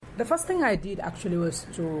The first thing I did actually was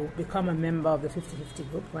to become a member of the 50/50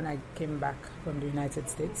 group when I came back from the United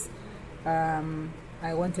States.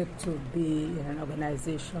 I wanted to be in an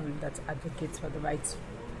organization that advocates for the rights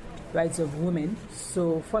of women.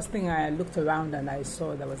 So first thing I looked around and I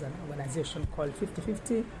saw there was an organization called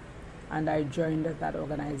 50/50, and I joined that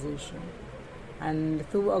organization. And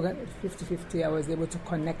through 50/50, I was able to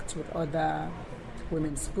connect with other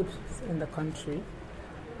women's groups in the country.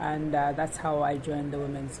 And that's how I joined the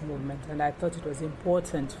women's movement. And I thought it was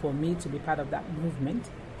important for me to be part of that movement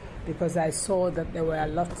because I saw that there were a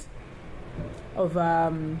lot of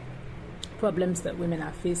problems that women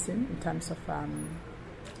are facing in terms of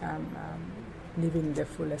living their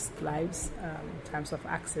fullest lives, in terms of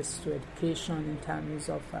access to education, in terms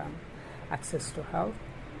of access to health.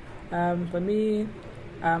 For me,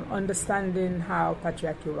 understanding how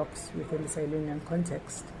patriarchy works within the Sierra Leonean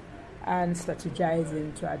context and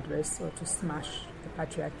strategizing to address or to smash the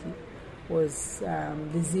patriarchy was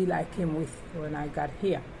the zeal I came with when I got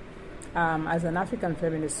here. As an African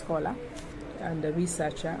feminist scholar and a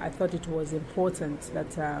researcher, I thought it was important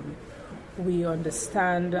that we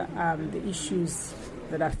understand the issues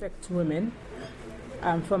that affect women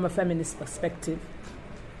from a feminist perspective,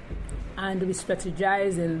 and we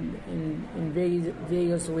strategize in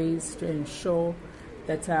various ways to ensure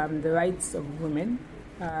that the rights of women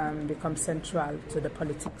become central to the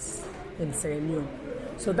politics in Sierra Leone.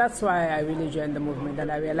 So that's why I really joined the movement,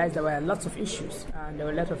 and I realized there were lots of issues and there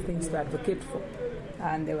were a lot of things to advocate for.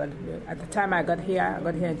 And there were, at the time I got here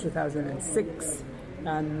in 2006,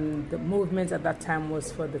 and the movement at that time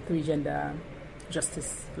was for the 3 gender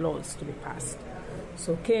justice laws to be passed.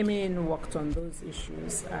 So came in, worked on those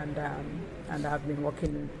issues, and I've been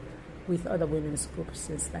working with other women's groups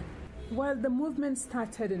since then. Well, the movement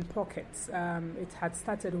started in pockets. It had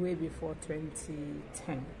started way before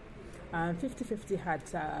 2010. 50/50 had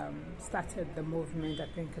started the movement, I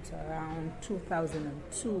think it's around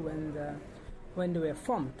 2002 when they were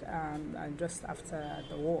formed, and just after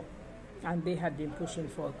the war. And they had been pushing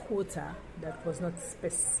for a quota that was not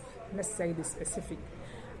necessarily specific.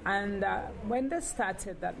 And when they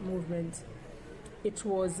started that movement, it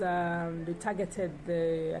was, they targeted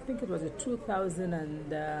I think it was a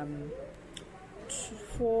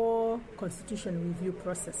 2004 constitution review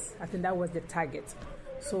process. I think that was the target.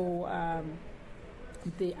 So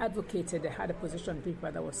they advocated, they had a position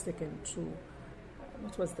paper that was taken to,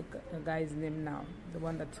 what was the guy's name now? The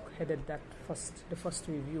one that headed the first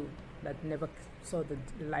review that never saw the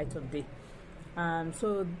light of day.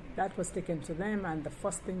 So that was taken to them, and the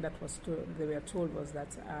first thing that they were told was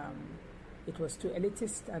that it was too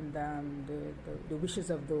elitist, and the wishes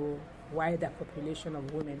of the wider population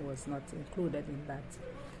of women was not included in that.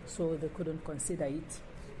 So they couldn't consider it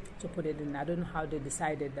to put it in. I don't know how they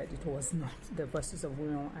decided that it was not the voices of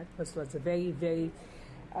women. It was a very, very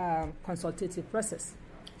consultative process.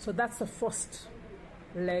 So that's the first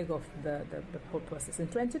leg of the whole process. In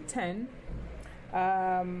 2010,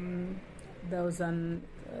 there was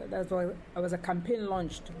a campaign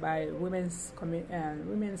launched by Women's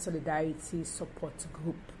Solidarity Support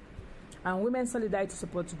Group. And Women's Solidarity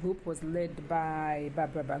Support Group was led by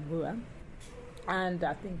Barbara Bangura, and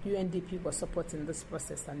I think UNDP was supporting this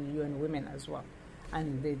process, and UN Women as well.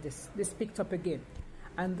 And this picked up again.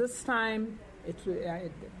 And this time it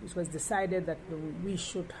was decided that we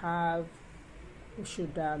should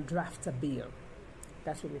draft a bill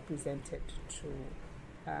that will be presented to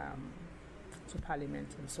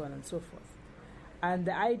Parliament and so on and so forth. And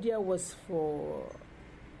the idea was for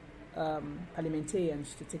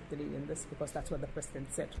parliamentarians to take the lead in this, because that's what the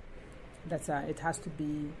president said, that it has to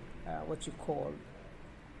be what you call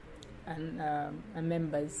a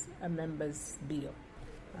members bill.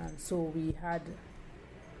 So we had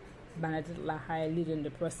Bernadette Lahai leading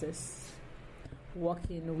the process,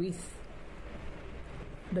 working with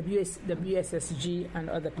the WSSG and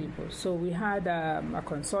other people. So we had a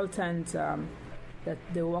consultant that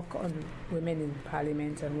they work on women in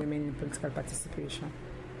parliament and women in political participation.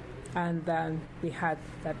 And then we had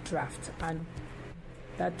that draft. And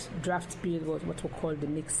that draft bill was what we call the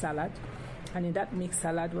mixed salad. And in that mixed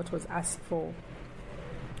salad, what was asked for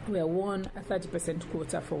were a 30%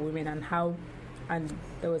 quota for women, and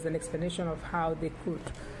there was an explanation of how they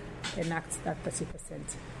could enact that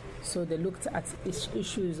 30%. So they looked at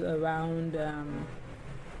issues around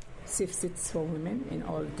safe seats for women in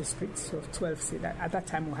all districts. So 12 seats. At that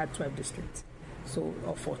time we had 12 districts,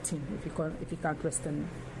 or 14 if you count Western,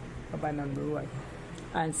 urban and rural.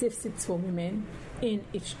 And safe seats for women in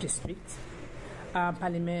each district.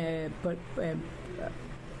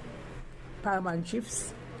 Paramount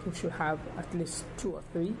chiefs we should have at least 2 or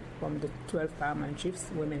 3 from the 12 paramount chiefs,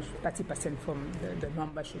 women, 30% from the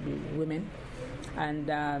number should be women. And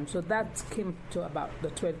so that came to about the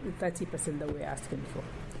 30% that we're asking for.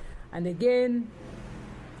 And again,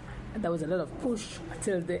 there was a lot of push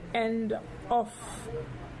till the end of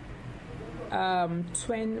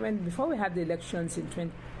before we had the elections in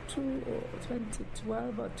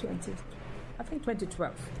 2012 or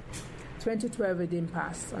 2012. 2012 it didn't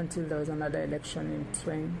pass until there was another election in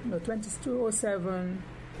 2007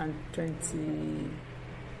 and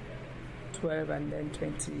 2012 and then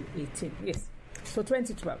 2018. Yes, so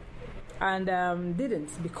 2012. And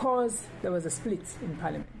didn't, because there was a split in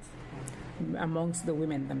parliament amongst the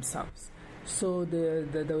women themselves. So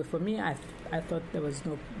for me, I thought there was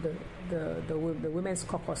no the women's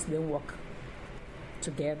caucus didn't work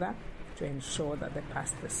together to ensure that they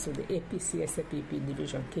passed this. So the APC SAPP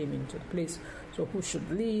division came into place. So who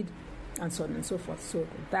should lead, and so on and so forth. So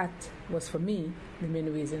that was for me the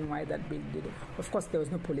main reason why that bill did it. Of course, there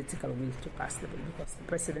was no political will to pass the bill because the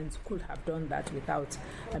president could have done that without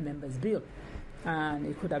a member's bill. And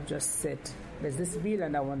he could have just said, there's this bill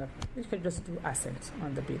and we could just do assent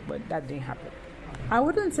on the bill, but that didn't happen. I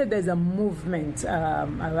wouldn't say there's a movement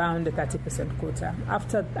around the 30% quota.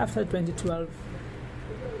 After 2012,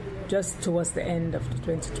 just towards the end of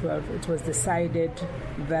 2012, it was decided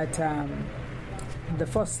that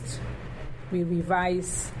we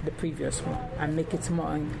revise the previous one and make it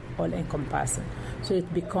more all-encompassing. So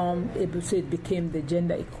it became the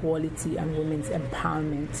Gender Equality and Women's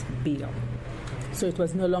Empowerment Bill. So it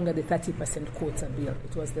was no longer the 30% quota bill.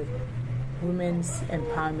 It was the Women's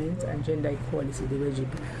Empowerment and Gender Equality, the WEGI.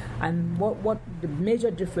 And what the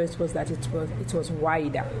major difference was that it was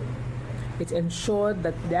wider. It ensured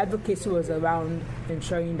that the advocacy was around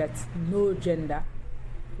ensuring that no gender,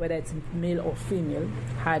 whether it's male or female,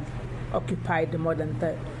 had occupied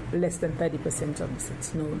less than 30% of the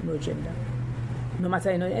seats. No gender. No matter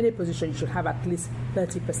in any position, you should have at least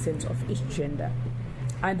 30% of each gender.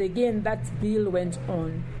 And again, that bill went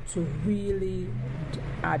on to really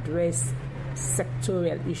address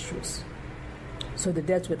sectorial issues. So they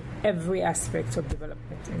dealt with every aspect of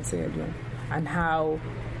development in Sierra Leone and how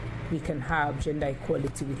we can have gender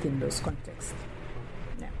equality within those contexts.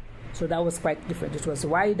 Yeah. So that was quite different. It was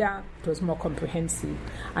wider, it was more comprehensive,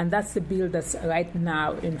 and that's the bill that's right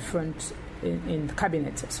now in front in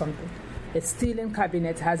cabinet or something. It's still in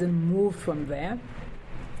cabinet, hasn't moved from there.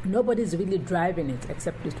 Nobody's really driving it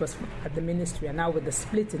except it was at the ministry, and now with the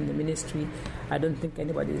split in the ministry, I don't think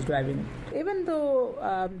anybody is driving it. Even though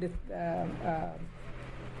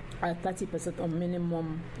 30% or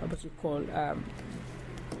minimum, what you call,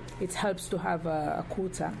 it helps to have a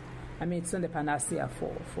quota. I mean, it's not a panacea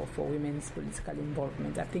for women's political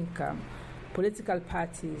involvement. I think political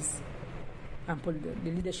parties and the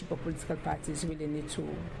leadership of political parties really need to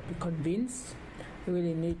be convinced,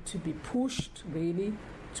 really need to be pushed, really,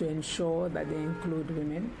 to ensure that they include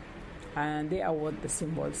women and they award the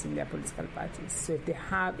symbols in their political parties. So if they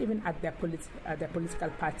have, even at their political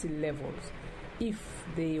party levels, if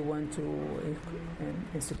they want to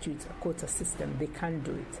institute a quota system, they can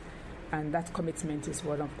do it. And that commitment is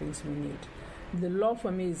one of the things we need. The law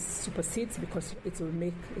for me supersedes because it will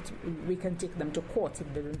make it. We can take them to court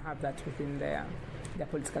if they don't have that within their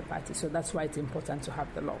political party. So that's why it's important to have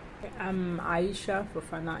the law. I'm Aisha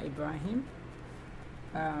Fofana-Ibrahim,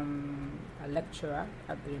 a lecturer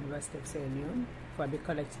at the University of Sierra Leone, Fourah Bay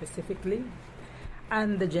College specifically,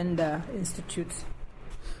 and the Gender Institute.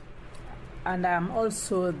 And I'm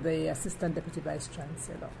also the Assistant Deputy Vice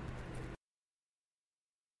Chancellor.